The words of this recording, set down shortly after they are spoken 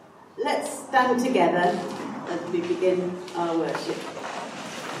stand together as we begin our worship.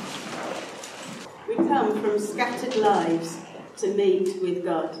 We come from scattered lives to meet with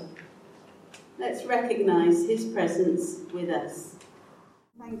God. Let's recognise his presence with us.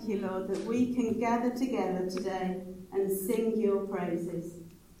 Thank you, Lord, that we can gather together today and sing your praises.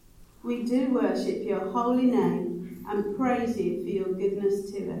 We do worship your holy name and praise you for your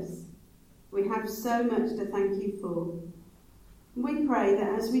goodness to us. We have so much to thank you for. We pray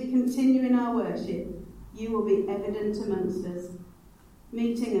that as we continue in our worship, you will be evident amongst us,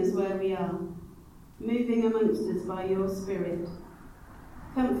 meeting us where we are, moving amongst us by your Spirit,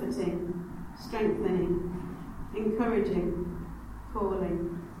 comforting, strengthening, encouraging,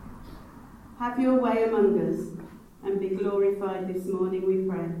 calling. Have your way among us and be glorified this morning, we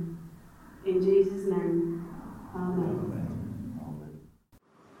pray. In Jesus' name, amen.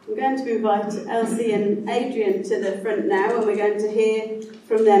 I'm going to invite Elsie and Adrian to the front now, and we're going to hear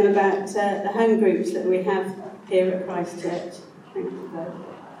from them about the home groups that we have here at Christ Church. Thank you both.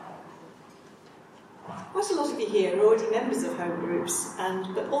 Quite a lot of you here are already members of home groups,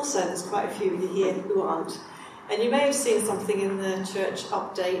 but also there's quite a few of you here who aren't. And you may have seen something in the church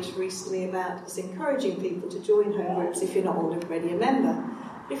update recently about us encouraging people to join home groups if you're not already a member.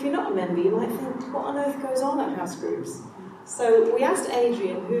 If you're not a member, you might think, what on earth goes on at house groups? So we asked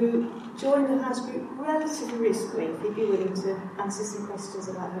Adrian, who joined the house group relatively recently, if he'd be willing to answer some questions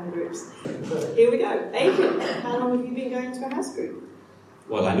about home groups. Here we go. Adrian, how long have you been going to a house group?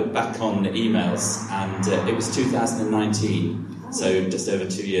 Well, I look back on the emails, and it was 2019, so just over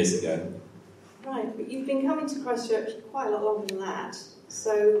 2 years ago. Right, but you've been coming to Christchurch quite a lot longer than that,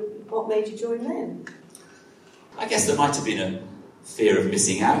 so what made you join then? I guess there might have been a fear of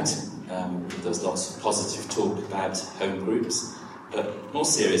missing out. There's lots of positive talk about home groups, but more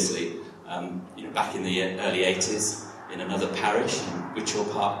seriously, back in the early 80s, in another parish, in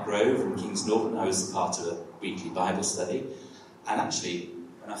Witchell Park Grove in Kings Norton, I was part of a weekly Bible study, and actually,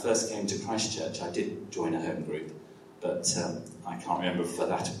 when I first came to Christchurch, I did join a home group, but I can't remember for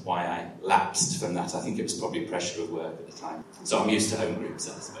that why I lapsed from that. I think it was probably pressure of work at the time. So I'm used to home groups,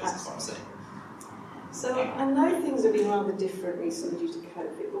 I suppose, is what I'm saying. So I know things have been rather different recently due to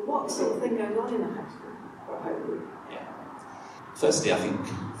COVID, but what sort of thing goes on in a house group or a home group? Yeah. Firstly, I think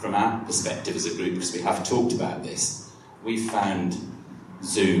from our perspective as a group, because we have talked about this, we found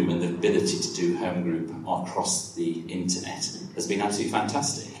Zoom and the ability to do home group across the internet has been absolutely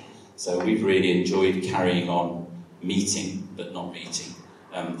fantastic. So we've really enjoyed carrying on meeting, but not meeting,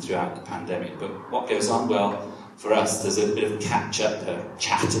 throughout the pandemic. But what goes on? Well, for us, there's a bit of catch-up,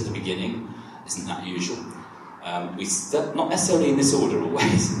 chat at the beginning. Isn't that usual? Not necessarily in this order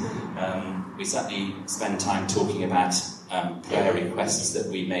always. We certainly spend time talking about prayer requests that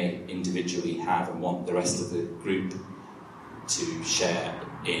we may individually have and want the rest of the group to share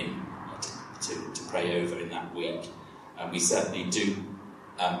in, to pray over in that week. We certainly do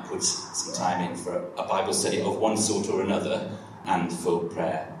put some time in for a Bible study of one sort or another and for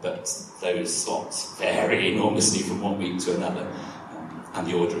prayer, but those slots vary enormously from one week to another, and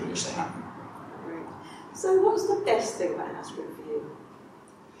the order in which they happen. So what's the best thing about house group for you?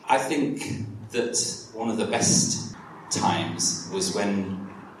 I think that one of the best times was when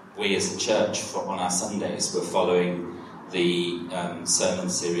we as a church on our Sundays were following the sermon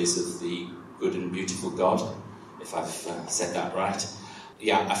series of the Good and Beautiful God, if I've said that right.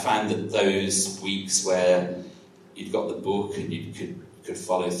 Yeah, I found that those weeks where you'd got the book and you could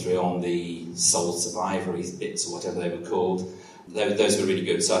follow through on the soul survivory bits or whatever they were called, those were really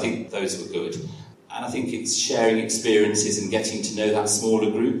good. So I think those were good. And I think it's sharing experiences and getting to know that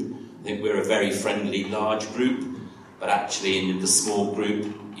smaller group. I think we're a very friendly, large group, but actually in the small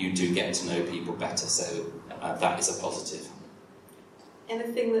group, you do get to know people better, so that is a positive.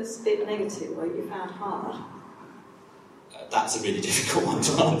 Anything that's a bit negative or you found hard? That's a really difficult one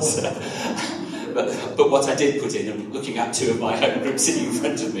to answer. but what I did put in, and looking at two of my home groups sitting in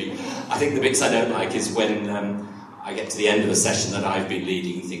front of me, I think the bits I don't like is when I get to the end of a session that I've been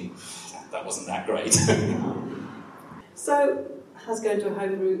leading and think, that wasn't that great. So, has going to a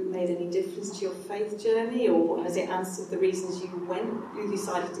home group made any difference to your faith journey, or has it answered the reasons you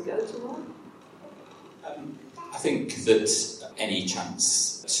decided to go to one? I think that any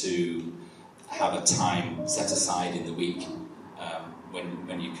chance to have a time set aside in the week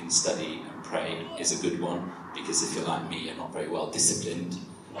when you can study and pray is a good one, because if you're like me, you're not very well disciplined.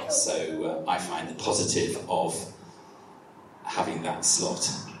 So I find the positive of having that slot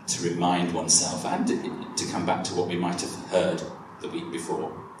to remind oneself and to come back to what we might have heard the week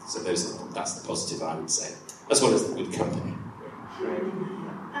before. So that's the positive, I would say, as well as the good company.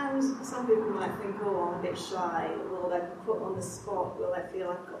 And some people might think, oh, I'm a bit shy, or they're put on the spot, will they feel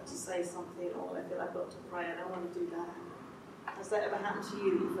I've got to say something, or they feel I've got to pray, I don't want to do that. Has that ever happened to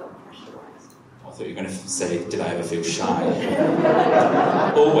you that you felt pressurised? I thought you were going to say, did I ever feel shy?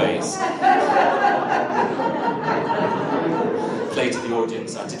 Always. Play to the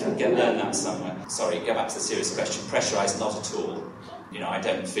audience, I did learn that somewhere. Sorry, go back to the serious question. Pressurised, not at all. I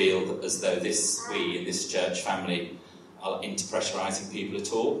don't feel as though we in this church family are into pressurising people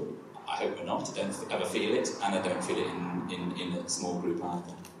at all. I hope we're not. I don't ever feel it, and I don't feel it in a small group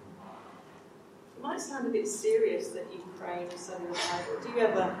either. It might sound a bit serious that you pray and study the Bible. Do you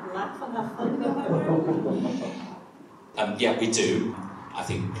ever laugh and have fun in your home group? Yeah, we do. I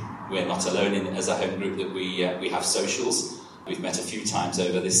think we're not alone as a home group that we have socials. We've met a few times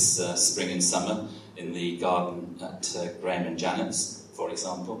over this spring and summer in the garden at Graham and Janet's, for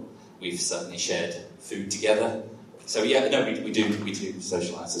example. We've certainly shared food together. So yeah, no, we do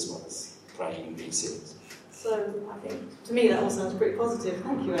socialise as well as praying and being serious. So I think, to me, that all sounds pretty positive.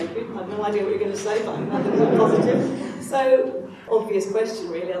 Thank you, Adrian. I have no idea what you're going to say, but I'm glad it was positive. So, obvious question,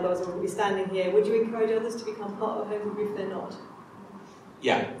 really, otherwise I wouldn't be standing here. Would you encourage others to become part of a home group if they're not?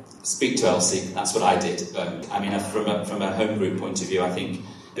 Yeah, speak to Elsie. That's what I did. From a home group point of view, I think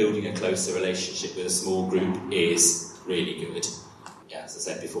building a closer relationship with a small group is really good. Yeah, as I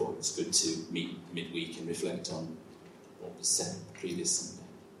said before, it's good to meet midweek and reflect on what was said previous Sunday.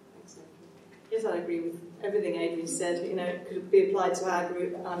 Yes, I agree with everything Adrian said. It could be applied to our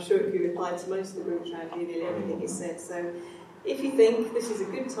group, and I'm sure it could be applied to most of the groups around here, nearly everything he said. So if you think this is a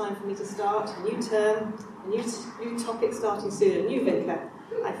good time for me to start a new term, a new topic starting soon, a new vicar,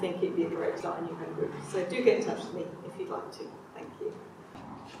 I think it'd be a great start a new home group. So do get in touch with me if you'd like to. Thank you.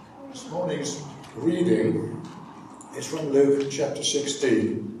 This morning's reading is from Luke chapter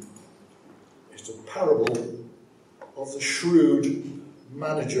 16. It's a parable of the shrewd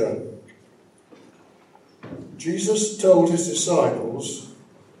manager. Jesus told his disciples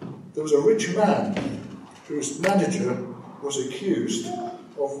there was a rich man whose manager was accused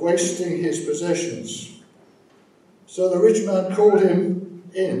of wasting his possessions. So the rich man called him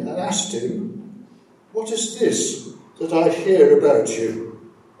in and asked him, "What is this that I hear about you?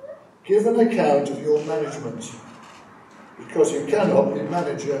 Give an account of your management, because you cannot be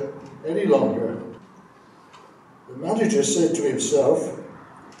manager any longer." The manager said to himself,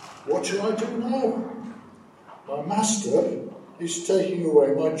 "What shall I do now? My master is taking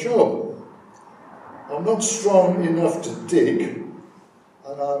away my job. I'm not strong enough to dig,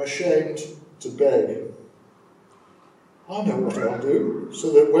 and I'm ashamed to beg. I know what I'll do,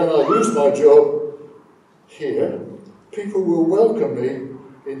 so that when I lose my job here, people will welcome me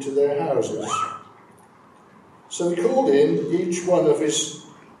into their houses." So he called in each one of his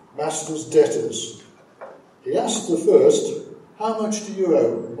master's debtors. He asked the first, "How much do you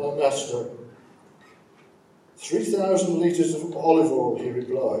owe, my master?" 3,000 litres of olive oil, he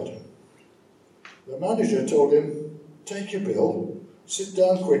replied. The manager told him, "Take your bill, sit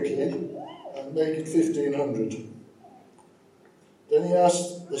down quickly, and make it 1,500. Then he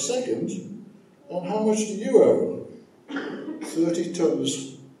asked the second, "And how much do you owe?" 30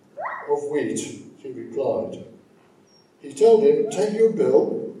 tons of wheat, he replied. He told him, "Take your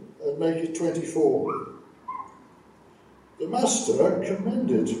bill and make it 24. The master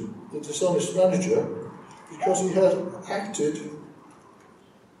commended the dishonest manager because he had acted...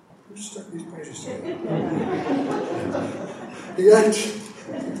 Who stuck these pages together?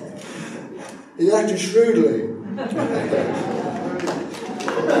 He acted shrewdly.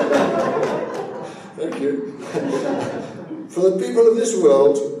 Thank you. For the people of this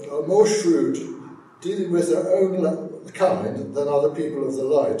world are more shrewd dealing with their own kind than are the people of the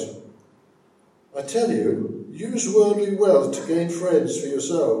light. I tell you, use worldly wealth to gain friends for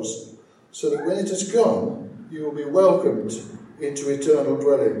yourselves, so that when it is gone, you will be welcomed into eternal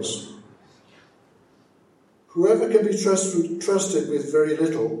dwellings. Whoever can be trusted with very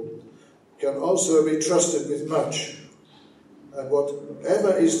little can also be trusted with much, and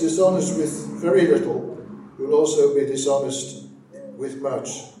whatever is dishonest with very little will also be dishonest with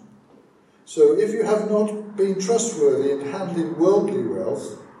much. So if you have not been trustworthy in handling worldly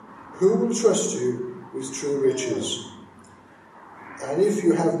wealth, who will trust you with true riches? And if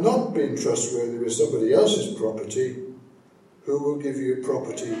you have not been trustworthy with somebody else's property, who will give you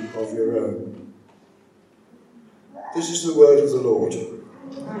property of your own? This is the word of the Lord.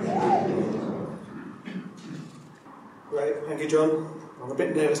 Great, thank you, John. I'm a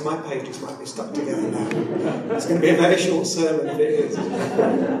bit nervous my pages might be stuck together now. It's going to be a very short sermon if it is.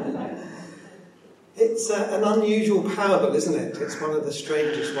 It's an unusual parable, isn't it? It's one of the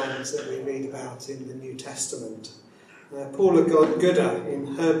strangest ones that we read about in the New Testament. Paula Gooder, in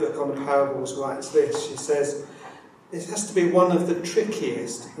her book on the parables, writes this. She says, "It has to be one of the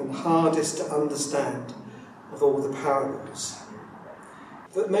trickiest and hardest to understand of all the parables.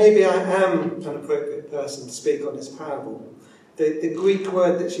 But maybe I am an appropriate person to speak on this parable. The Greek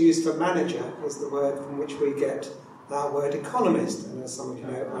word that's used for manager is the word from which we get our word economist. And as some of you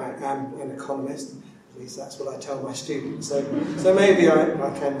know, I am an economist. At least that's what I tell my students. So maybe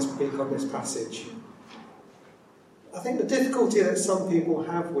I can speak on this passage. I think the difficulty that some people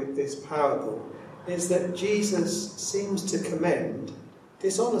have with this parable is that Jesus seems to commend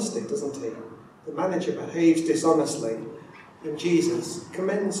dishonesty, doesn't he? The manager behaves dishonestly, and Jesus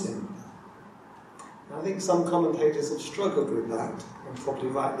commends him. I think some commentators have struggled with that, and probably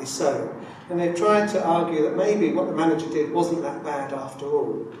rightly so. And they've tried to argue that maybe what the manager did wasn't that bad after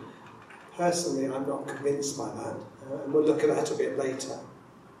all. Personally, I'm not convinced by that, and we'll look at that a bit later.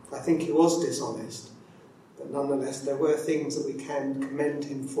 I think he was dishonest, but nonetheless there were things that we can commend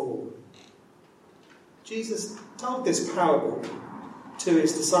him for. Jesus told this parable to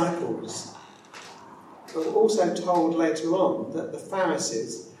his disciples, but also told later on that the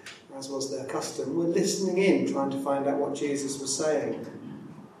Pharisees, as was their custom, were listening in, trying to find out what Jesus was saying.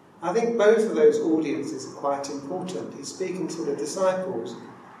 I think both of those audiences are quite important. He's speaking to the disciples,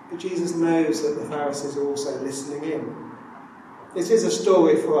 but Jesus knows that the Pharisees are also listening in. It is a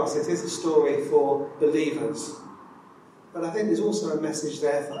story for us, it is a story for believers, but I think there's also a message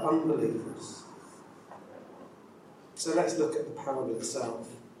there for unbelievers. So let's look at the parable itself.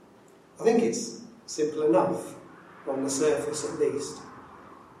 I think it's simple enough, on the surface at least.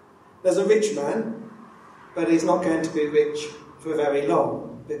 There's a rich man, but he's not going to be rich for very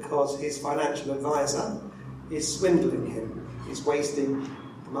long because his financial advisor is swindling him. He's wasting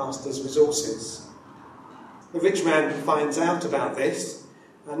the master's resources. The rich man finds out about this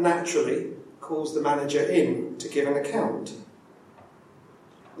and naturally calls the manager in to give an account.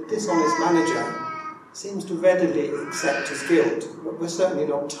 The dishonest manager seems to readily accept his guilt, but we're certainly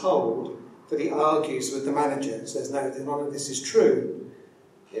not told that he argues with the manager and says, no, none of this is true.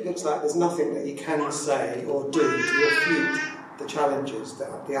 It looks like there's nothing that he can say or do to refute the challenges,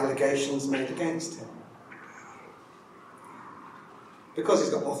 the allegations made against him. Because he's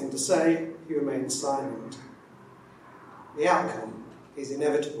got nothing to say, he remains silent. The outcome is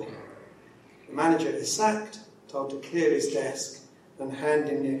inevitable. The manager is sacked, told to clear his desk and hand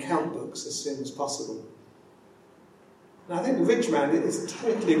in the account books as soon as possible. Now, I think the rich man is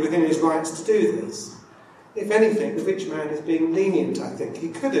totally within his rights to do this. If anything, the rich man is being lenient, I think. He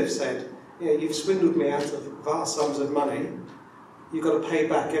could have said, you've swindled me out of vast sums of money, you've got to pay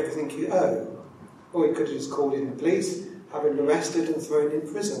back everything you owe. Or he could have just called in the police, have him arrested and thrown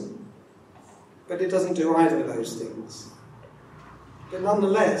in prison. But it doesn't do either of those things. But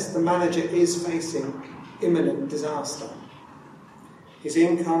nonetheless, the manager is facing imminent disaster. His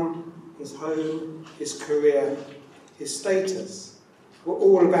income, his home, his career, his status were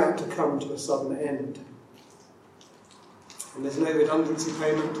all about to come to a sudden end. And there's no redundancy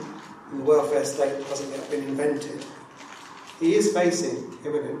payment, and the welfare state hasn't yet been invented. He is facing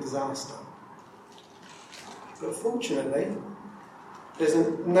imminent disaster. But fortunately, there's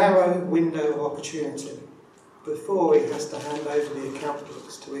a narrow window of opportunity before he has to hand over the account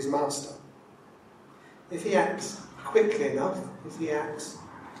books to his master. If he acts quickly enough, if he acts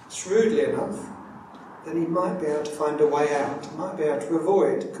shrewdly enough, then he might be able to find a way out, he might be able to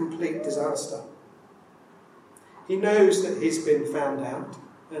avoid complete disaster. He knows that he's been found out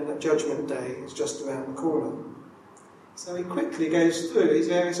and that Judgment Day is just around the corner. So he quickly goes through his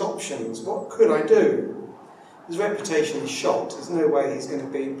various options. What could I do? His reputation is shot. There's no way he's going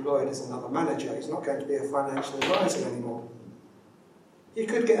to be employed as another manager. He's not going to be a financial advisor anymore. He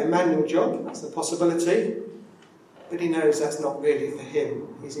could get a manual job, that's a possibility, but he knows that's not really for him.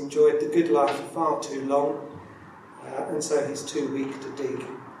 He's enjoyed the good life for far too long, and so he's too weak to dig.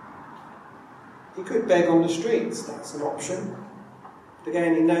 He could beg on the streets, that's an option. But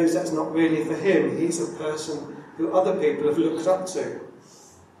again, he knows that's not really for him. He's a person who other people have looked up to,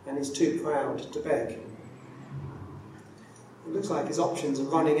 and he's too proud to beg. It looks like his options are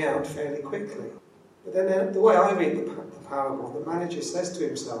running out fairly quickly. But then the way I read the parable, the manager says to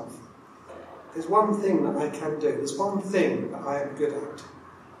himself, there's one thing that I can do, there's one thing that I am good at.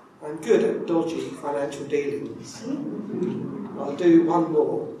 I'm good at dodgy financial dealings. I'll do one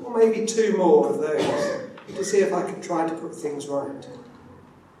more, or maybe two more of those, to see if I can try to put things right.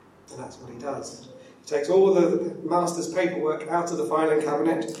 And that's what he does. He takes all the master's paperwork out of the filing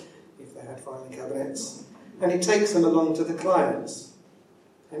cabinet, if they had filing cabinets, and he takes them along to the clients.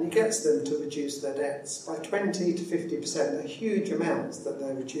 And he gets them to reduce their debts by 20 to 50%, a huge amount that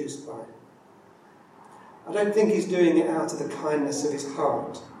they're reduced by. I don't think he's doing it out of the kindness of his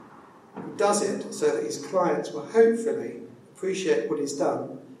heart. He does it so that his clients will hopefully appreciate what he's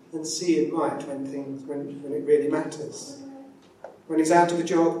done and see him right when it really matters. When he's out of a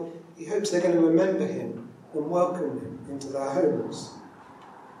job, he hopes they're going to remember him and welcome him into their homes.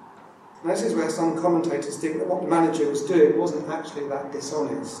 And this is where some commentators think that what the manager was doing wasn't actually that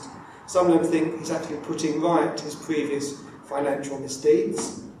dishonest. Some of them think he's actually putting right his previous financial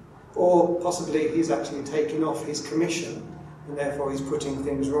misdeeds, or possibly he's actually taking off his commission and therefore he's putting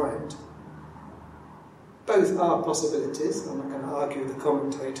things right. Both are possibilities. I'm not going to argue with the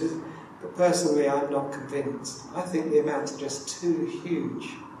commentators, but personally I'm not convinced. I think the amounts are just too huge.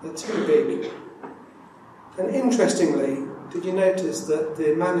 They're too big. And interestingly, did you notice that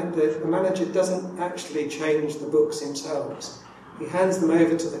the manager doesn't actually change the books themselves? He hands them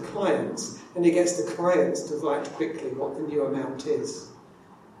over to the clients, and he gets the clients to write quickly what the new amount is.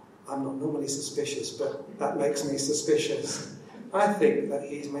 I'm not normally suspicious, but that makes me suspicious. I think that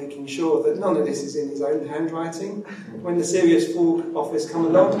he's making sure that none of this is in his own handwriting. When the serious fraud office come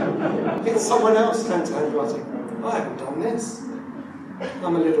along, it's someone else's handwriting. I haven't done this.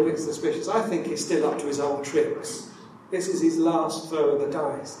 I'm a little bit suspicious. I think he's still up to his old tricks. This is his last throw of the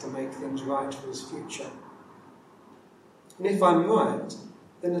dice to make things right for his future. And if I'm right,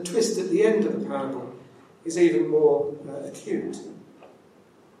 then the twist at the end of the parable is even more acute.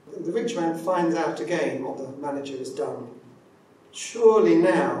 The rich man finds out again what the manager has done. Surely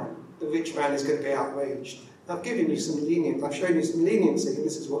now the rich man is going to be outraged. I've given you some leniency, I've shown you some leniency, and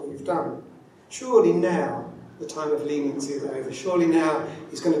this is what you've done. Surely now the time of leniency is over. Surely now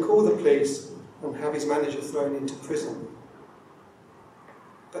he's going to call the police and have his manager thrown into prison.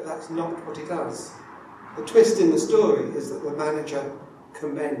 But that's not what he does. The twist in the story is that the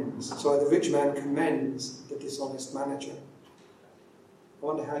rich man commends the dishonest manager. I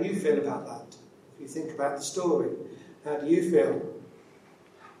wonder how you feel about that. If you think about the story, how do you feel?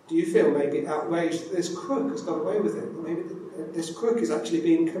 Do you feel maybe outraged that this crook has got away with it? Maybe this crook is actually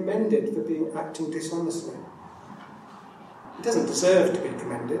being commended for acting dishonestly. He doesn't deserve to be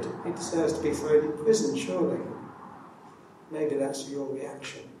commended. He deserves to be thrown in prison, surely. Maybe that's your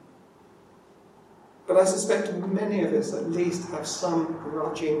reaction. But I suspect many of us at least have some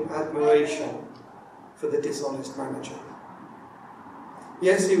grudging admiration for the dishonest manager.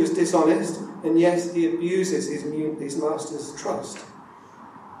 Yes, he was dishonest, and yes, he abuses his master's trust.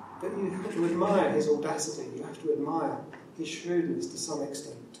 But you have to admire his audacity, you have to admire his shrewdness to some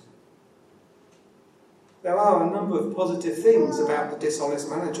extent. There are a number of positive things about the dishonest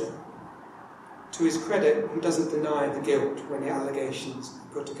manager. To his credit, he doesn't deny the guilt when the allegations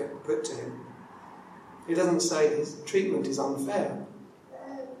are put to him. He doesn't say his treatment is unfair.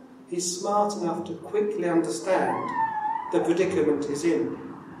 He's smart enough to quickly understand the predicament he's in,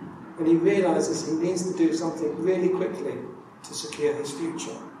 and he realises he needs to do something really quickly to secure his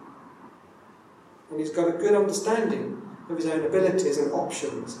future. And he's got a good understanding of his own abilities and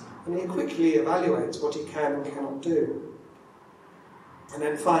options, and he quickly evaluates what he can and cannot do. And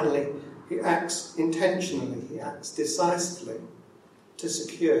then finally, he acts intentionally, he acts decisively to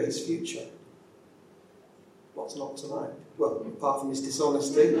secure his future. What's not to like? Well, apart from his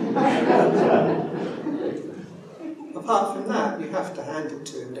dishonesty. Apart from that, you have to hand it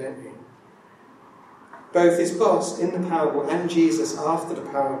to him, don't you? Both his boss in the parable and Jesus after the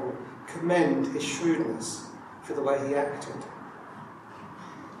parable commend his shrewdness for the way he acted.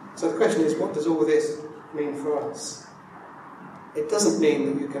 So the question is, what does all this mean for us? It doesn't mean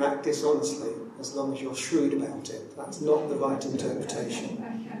that you can act dishonestly as long as you're shrewd about it. That's not the right interpretation.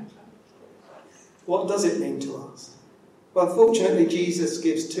 What does it mean to us? Well, fortunately, Jesus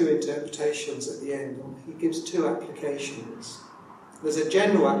gives two interpretations at the end. He gives two applications. There's a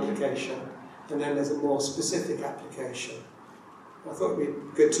general application, and then there's a more specific application. I thought it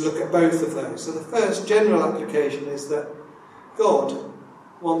would be good to look at both of those. So the first general application is that God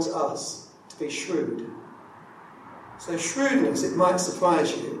wants us to be shrewd. So shrewdness, it might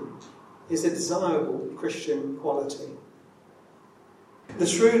surprise you, is a desirable Christian quality. The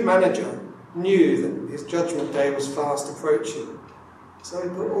shrewd manager knew that his judgment day was fast approaching, so he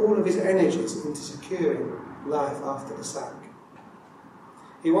put all of his energies into securing life after the sack.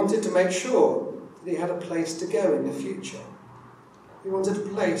 He wanted to make sure that he had a place to go in the future. He wanted a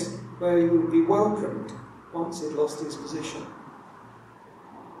place where he would be welcomed once he'd lost his position.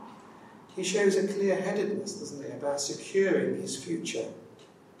 He shows a clear-headedness, doesn't he, about securing his future,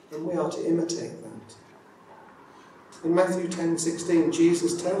 and we are to imitate that. In Matthew 10:16,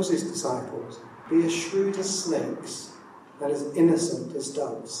 Jesus tells his disciples, "Be as shrewd as snakes and as innocent as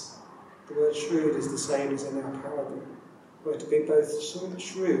doves." The word shrewd is the same as in our parable. We're to be both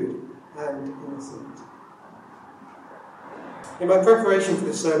shrewd and innocent. In my preparation for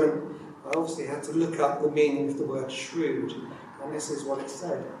this sermon, I obviously had to look up the meaning of the word shrewd, and this is what it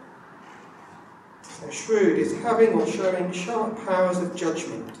said. So shrewd is having or showing sharp powers of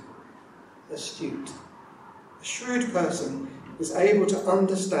judgment, astute. A shrewd person is able to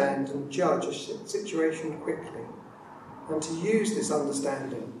understand and judge a situation quickly, and to use this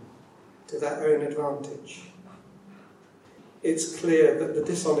understanding to their own advantage. It's clear that the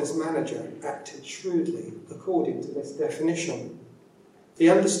dishonest manager acted shrewdly according to this definition. He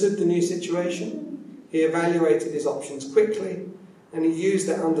understood the new situation, he evaluated his options quickly, and he used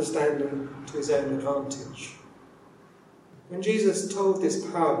that understanding to his own advantage. When Jesus told this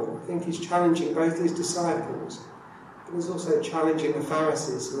parable, I think he's challenging both his disciples, but he's also challenging the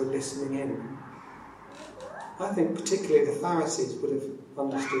Pharisees who are listening in. I think particularly the Pharisees would have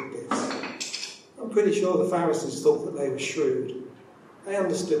understood this. I'm pretty sure the Pharisees thought that they were shrewd. They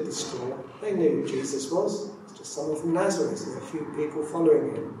understood the story. They knew who Jesus was. It's just someone from Nazareth with a few people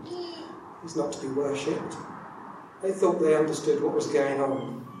following him. He's not to be worshipped. They thought they understood what was going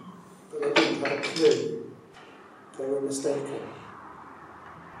on, but they didn't have a clue. They were mistaken.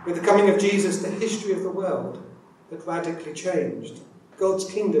 With the coming of Jesus, the history of the world had radically changed. God's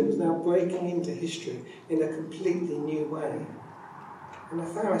kingdom was now breaking into history in a completely new way. And the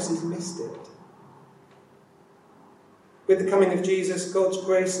Pharisees missed it. With the coming of Jesus, God's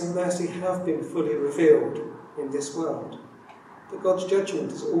grace and mercy have been fully revealed in this world. But God's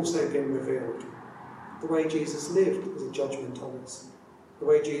judgment has also been revealed. The way Jesus lived was a judgment on us. The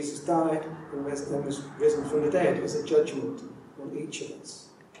way Jesus died and was risen from the dead was a judgment on each of us.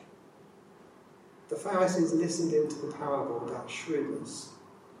 The Pharisees listened into the parable about shrewdness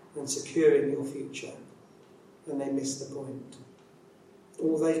and securing your future, and they missed the point.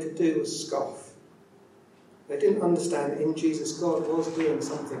 All they could do was scoff. They didn't understand that in Jesus God was doing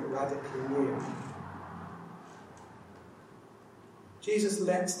something radically new. Jesus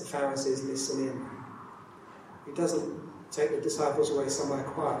lets the Pharisees listen in. He doesn't take the disciples away somewhere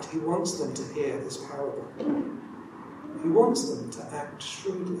quiet. He wants them to hear this parable. He wants them to act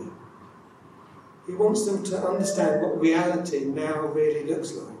shrewdly. He wants them to understand what reality now really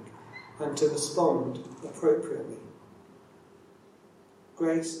looks like and to respond appropriately.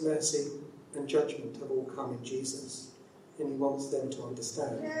 Grace, mercy, and judgment have all come in Jesus, and he wants them to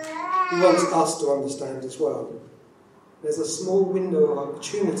understand. He wants us to understand as well. There's a small window of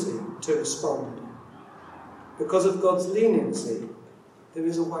opportunity to respond. Because of God's leniency, there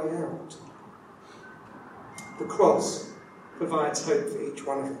is a way out. The cross provides hope for each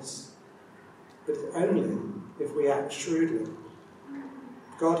one of us, but only if we act shrewdly.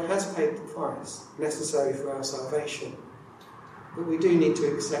 God has paid the price necessary for our salvation, but we do need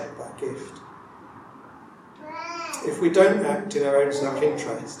to accept that gift. If we don't act in our own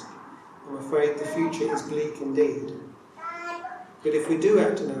self-interest, I'm afraid the future is bleak indeed. But if we do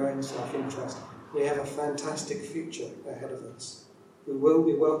act in our own self-interest, we have a fantastic future ahead of us. We will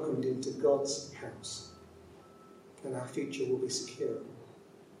be welcomed into God's house, and our future will be secure.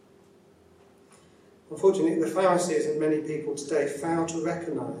 Unfortunately, the Pharisees and many people today fail to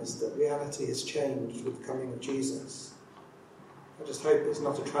recognise that reality has changed with the coming of Jesus. I just hope it's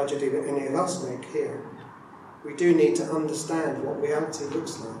not a tragedy that any of us make here. We do need to understand what reality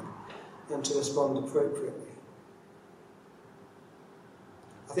looks like and to respond appropriately.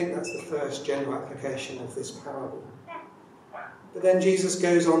 I think that's the first general application of this parable. But then Jesus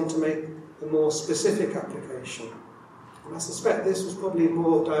goes on to make a more specific application. And I suspect this was probably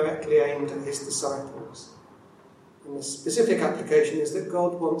more directly aimed at his disciples. And the specific application is that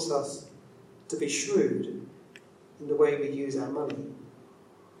God wants us to be shrewd in the way we use our money.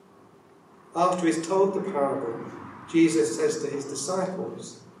 After he's told the parable, Jesus says to his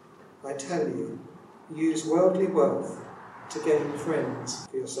disciples, I tell you, use worldly wealth to gain friends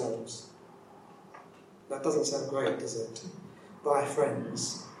for yourselves. That doesn't sound great, does it? Buy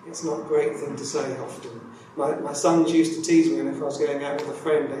friends. It's not a great thing to say often. My sons used to tease me, and if I was going out with a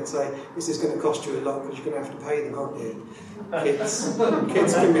friend, they'd say, this is going to cost you a lot because you're going to have to pay them, aren't you?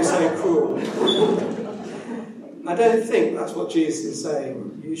 Kids can be so cruel. I don't think that's what Jesus is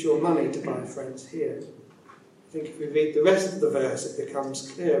saying. Use your money to buy friends here. I think if we read the rest of the verse, it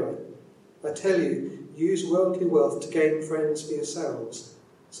becomes clearer. I tell you, use worldly wealth to gain friends for yourselves,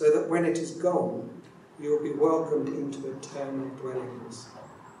 so that when it is gone, you will be welcomed into eternal dwellings.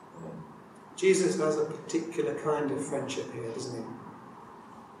 Jesus has a particular kind of friendship here, doesn't he?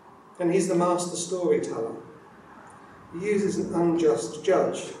 And he's the master storyteller. He uses an unjust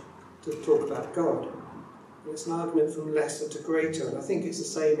judge to talk about God. And it's an argument from lesser to greater, and I think it's the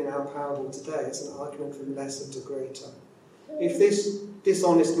same in our parable today. It's an argument from lesser to greater. If this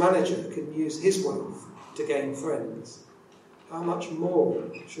dishonest manager can use his wealth to gain friends, how much more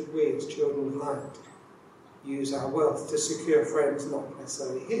should we as children of light use our wealth to secure friends not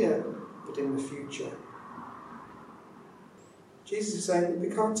necessarily here, but in the future? Jesus is saying that we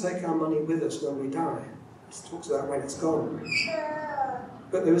can't take our money with us when we die. He talks about when it's gone.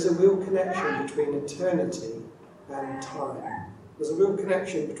 But there is a real connection between eternity and time. There's a real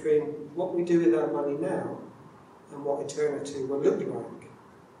connection between what we do with our money now and what eternity will look like.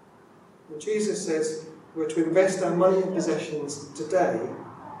 And Jesus says we're to invest our money and possessions today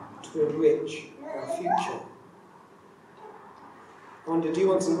to enrich our future. I wonder, do you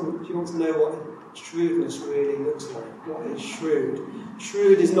want to know what shrewdness really looks like? What is shrewd?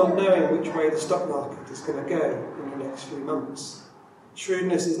 Shrewd is not knowing which way the stock market is going to go in the next few months.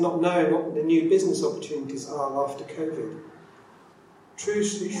 Shrewdness is not knowing what the new business opportunities are after COVID. True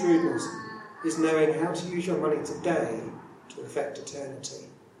shrewdness is knowing how to use your money today to affect eternity.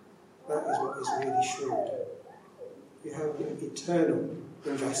 That is what is really shrewd. You have an eternal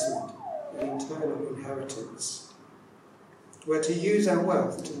investment, an eternal inheritance. We're to use our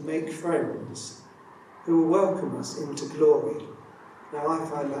wealth to make friends who will welcome us into glory. Now I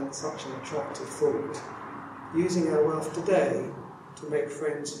find that such an attractive thought. Using our wealth today to make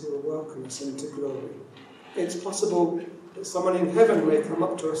friends who will welcome us into glory. It's possible that someone in heaven may come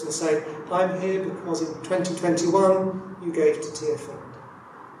up to us and say, I'm here because in 2021 you gave to Tear Fund.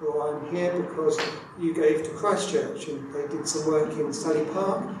 Or I'm here because you gave to Christchurch and they did some work in Sally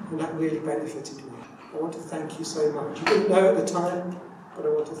Park and that really benefited me. I want to thank you so much. You didn't know at the time, but I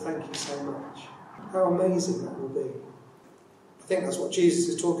want to thank you so much. How amazing that will be. I think that's what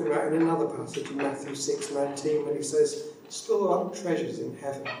Jesus is talking about in another passage in Matthew 6:19 when he says, store up treasures in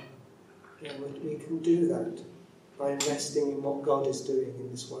heaven. We can do that by investing in what God is doing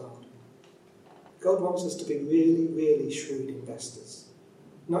in this world. God wants us to be really, really shrewd investors.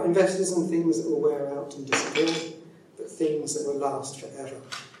 Not investors in things that will wear out and disappear, but things that will last forever.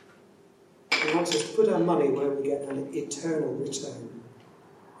 He wants us to put our money where we get an eternal return.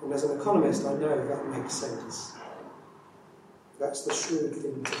 And as an economist, I know that makes sense. That's the shrewd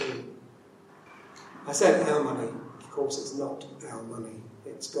thing to do. I said our money. Of course, it's not our money.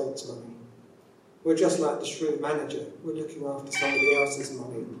 It's God's money. We're just like the shrewd manager. We're looking after somebody else's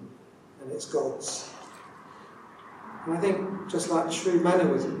money, and it's God's. And I think just like the shrewd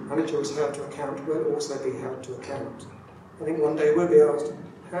manager was held to account, we'll also be held to account. I think one day we'll be asked,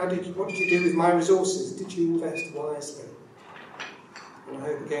 what did you do with my resources? Did you invest wisely? And I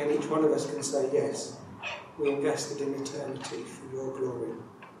hope again each one of us can say, yes, we invested in eternity for your glory.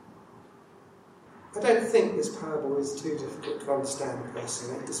 I don't think this parable is too difficult to understand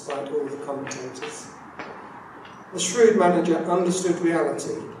personally, despite all the commentators. The shrewd manager understood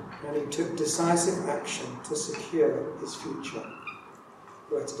reality and he took decisive action to secure his future.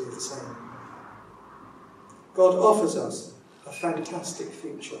 We're to do the same. God offers us a fantastic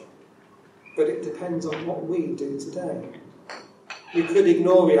future, but it depends on what we do today. We could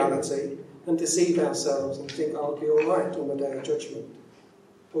ignore reality and deceive ourselves and think I'll be all right on the day of judgment.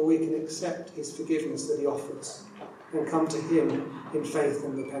 Or we can accept his forgiveness that he offers and come to him in faith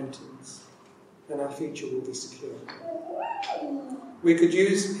and repentance, and our future will be secure. We could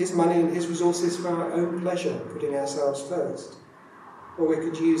use his money and his resources for our own pleasure, putting ourselves first. Or we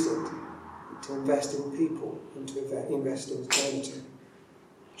could use it to invest in people and to invest in eternity.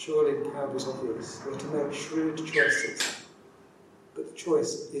 Surely the parable is obvious. We're to make shrewd choices, but the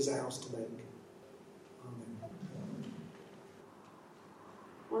choice is ours to make.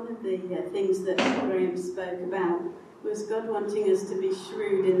 One of the things that Graham spoke about was God wanting us to be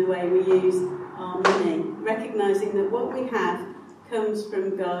shrewd in the way we use our money, recognising that what we have comes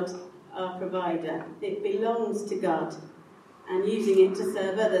from God, our provider. It belongs to God, and using it to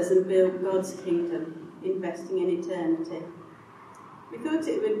serve others and build God's kingdom, investing in eternity. We thought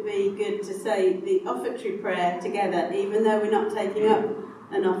it would be good to say the offertory prayer together, even though we're not taking up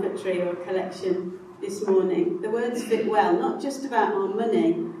an offertory or a collection this morning. The words fit well, not just about our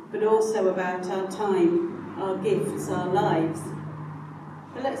money, but also about our time, our gifts, our lives.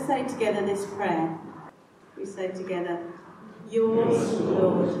 But let's say together this prayer. We say together, yours,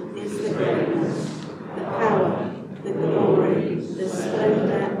 Lord, is the greatness, the power, the glory, the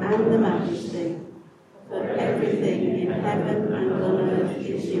splendour and the majesty. For everything in heaven and on earth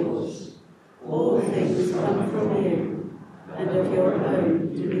is yours. All things come from you, and of your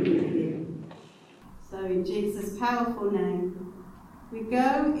own do we give you. So in Jesus' powerful name, we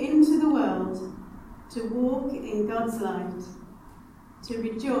go into the world to walk in God's light, to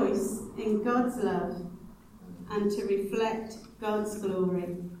rejoice in God's love, and to reflect God's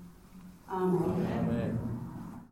glory. Amen. Amen.